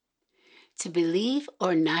To believe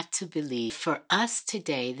or not to believe, for us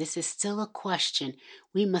today, this is still a question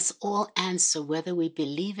we must all answer whether we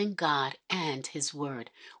believe in God and His Word,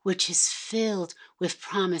 which is filled with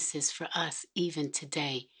promises for us even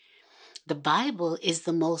today. The Bible is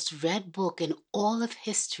the most read book in all of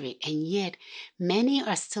history, and yet many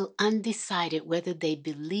are still undecided whether they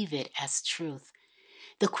believe it as truth.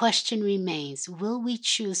 The question remains, will we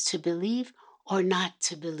choose to believe or not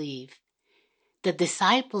to believe? The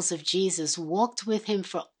disciples of Jesus walked with him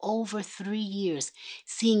for over 3 years,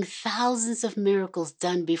 seeing thousands of miracles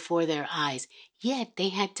done before their eyes, yet they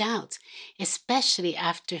had doubts, especially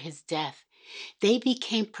after his death. They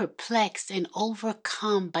became perplexed and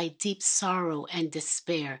overcome by deep sorrow and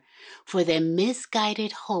despair, for their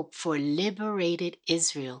misguided hope for liberated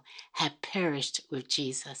Israel had perished with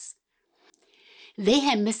Jesus. They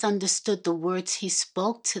had misunderstood the words he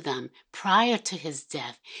spoke to them prior to his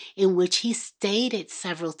death, in which he stated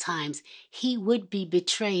several times he would be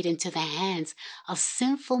betrayed into the hands of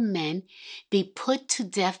sinful men, be put to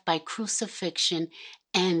death by crucifixion,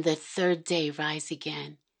 and the third day rise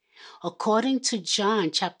again. According to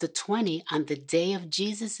John chapter 20, on the day of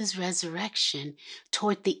Jesus' resurrection,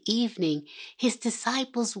 toward the evening, his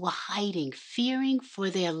disciples were hiding, fearing for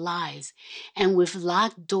their lives, and with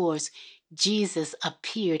locked doors, Jesus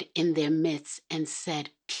appeared in their midst and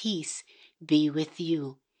said, "Peace be with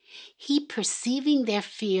you." He, perceiving their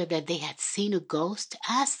fear that they had seen a ghost,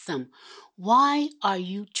 asked them, "Why are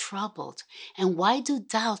you troubled? And why do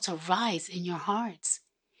doubts arise in your hearts?"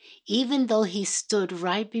 Even though he stood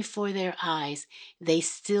right before their eyes, they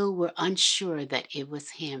still were unsure that it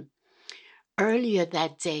was him. Earlier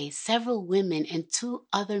that day, several women and 2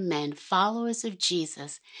 other men, followers of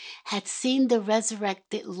Jesus, had seen the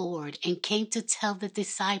resurrected Lord and came to tell the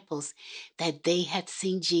disciples that they had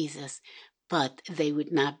seen Jesus, but they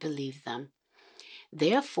would not believe them.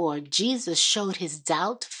 Therefore, Jesus showed his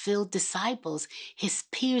doubt-filled disciples his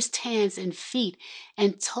pierced hands and feet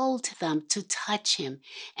and told them to touch him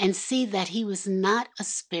and see that he was not a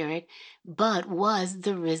spirit, but was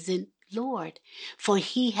the risen Lord, for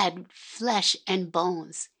he had flesh and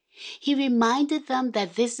bones. He reminded them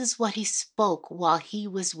that this is what he spoke while he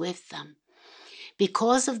was with them.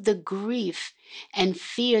 Because of the grief and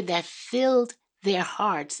fear that filled their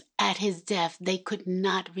hearts at his death, they could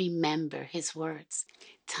not remember his words.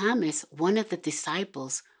 Thomas, one of the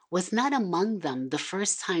disciples, was not among them the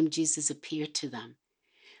first time Jesus appeared to them.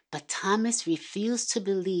 But Thomas refused to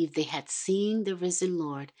believe they had seen the risen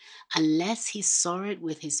Lord unless he saw it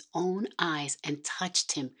with his own eyes and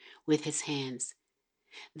touched him with his hands.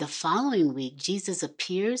 The following week, Jesus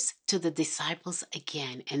appears to the disciples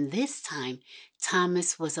again, and this time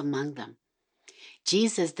Thomas was among them.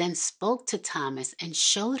 Jesus then spoke to Thomas and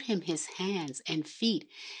showed him his hands and feet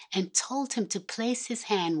and told him to place his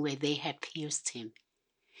hand where they had pierced him.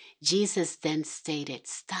 Jesus then stated,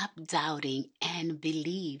 "Stop doubting and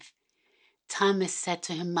believe." Thomas said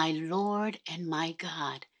to him, "My Lord and my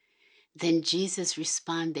God." Then Jesus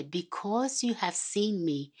responded, "Because you have seen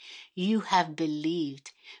me, you have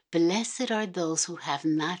believed. Blessed are those who have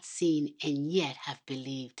not seen and yet have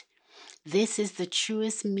believed." This is the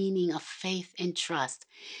truest meaning of faith and trust,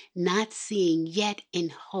 not seeing yet in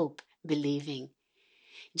hope believing.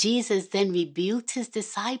 Jesus then rebuked his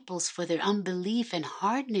disciples for their unbelief and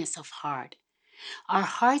hardness of heart. Our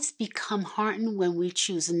hearts become hardened when we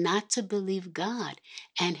choose not to believe God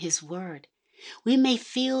and his word. We may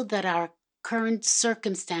feel that our current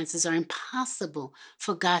circumstances are impossible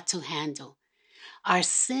for God to handle. Our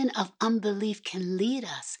sin of unbelief can lead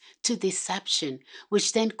us to deception,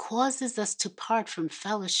 which then causes us to part from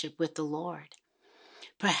fellowship with the Lord.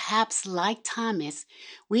 Perhaps, like Thomas,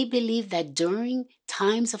 we believe that during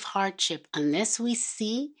times of hardship, unless we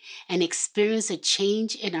see and experience a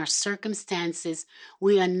change in our circumstances,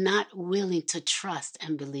 we are not willing to trust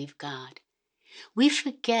and believe God. We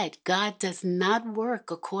forget God does not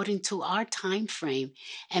work according to our time frame,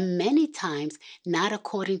 and many times not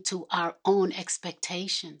according to our own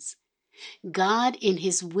expectations. God, in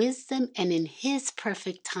his wisdom and in his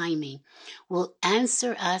perfect timing, will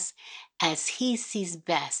answer us as he sees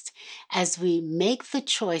best as we make the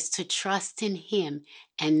choice to trust in him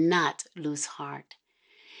and not lose heart.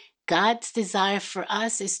 God's desire for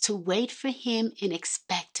us is to wait for him in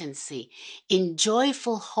expectancy, in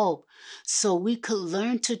joyful hope, so we could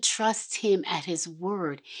learn to trust him at his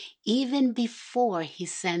word even before he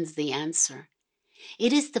sends the answer.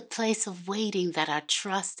 It is the place of waiting that our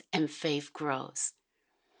trust and faith grows.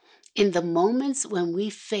 In the moments when we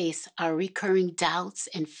face our recurring doubts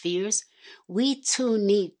and fears, we too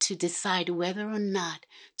need to decide whether or not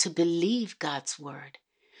to believe God's word.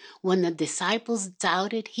 When the disciples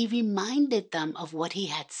doubted, he reminded them of what he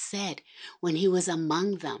had said when he was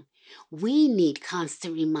among them. We need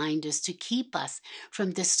constant reminders to keep us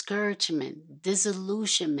from discouragement,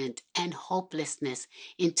 disillusionment, and hopelessness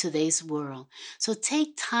in today's world. So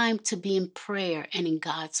take time to be in prayer and in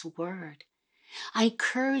God's Word. I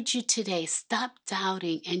encourage you today, stop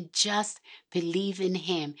doubting and just believe in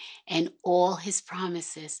Him and all His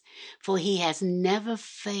promises, for He has never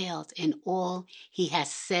failed in all He has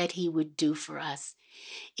said He would do for us.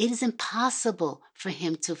 It is impossible for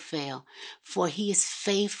Him to fail, for He is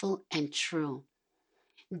faithful and true.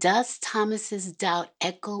 Does Thomas's doubt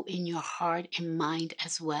echo in your heart and mind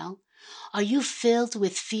as well? Are you filled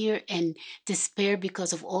with fear and despair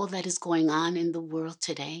because of all that is going on in the world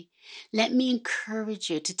today? Let me encourage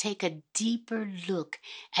you to take a deeper look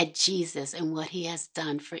at Jesus and what He has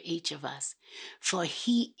done for each of us, for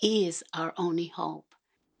He is our only hope.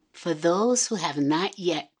 For those who have not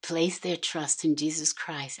yet placed their trust in Jesus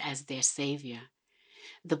Christ as their Savior,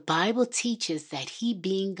 the Bible teaches that He,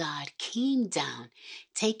 being God, came down,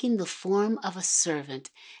 taking the form of a servant,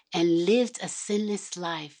 and lived a sinless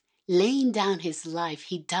life. Laying down His life,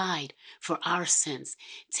 He died for our sins,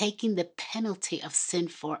 taking the penalty of sin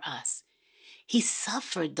for us. He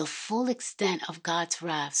suffered the full extent of God's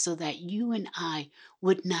wrath so that you and I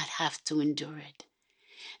would not have to endure it.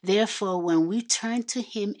 Therefore, when we turn to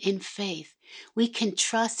Him in faith, we can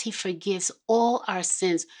trust He forgives all our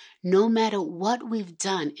sins, no matter what we've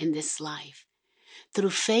done in this life.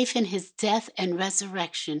 Through faith in His death and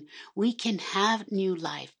resurrection, we can have new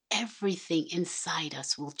life. Everything inside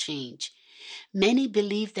us will change. Many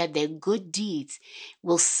believe that their good deeds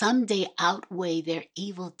will someday outweigh their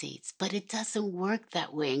evil deeds, but it doesn't work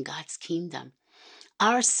that way in God's kingdom.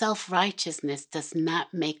 Our self-righteousness does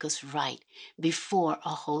not make us right before a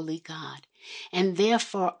holy God, and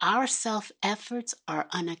therefore our self-efforts are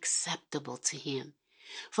unacceptable to Him.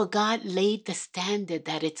 For God laid the standard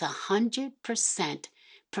that it's 100%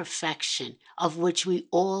 perfection, of which we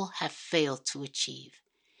all have failed to achieve.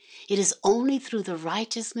 It is only through the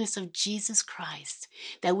righteousness of Jesus Christ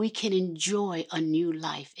that we can enjoy a new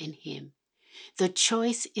life in Him. The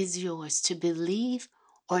choice is yours to believe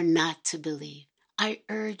or not to believe. I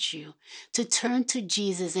urge you to turn to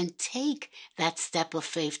Jesus and take that step of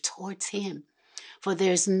faith towards Him. For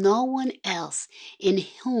there's no one else in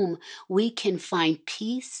whom we can find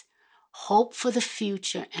peace, hope for the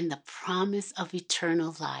future, and the promise of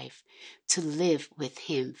eternal life to live with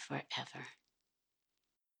Him forever.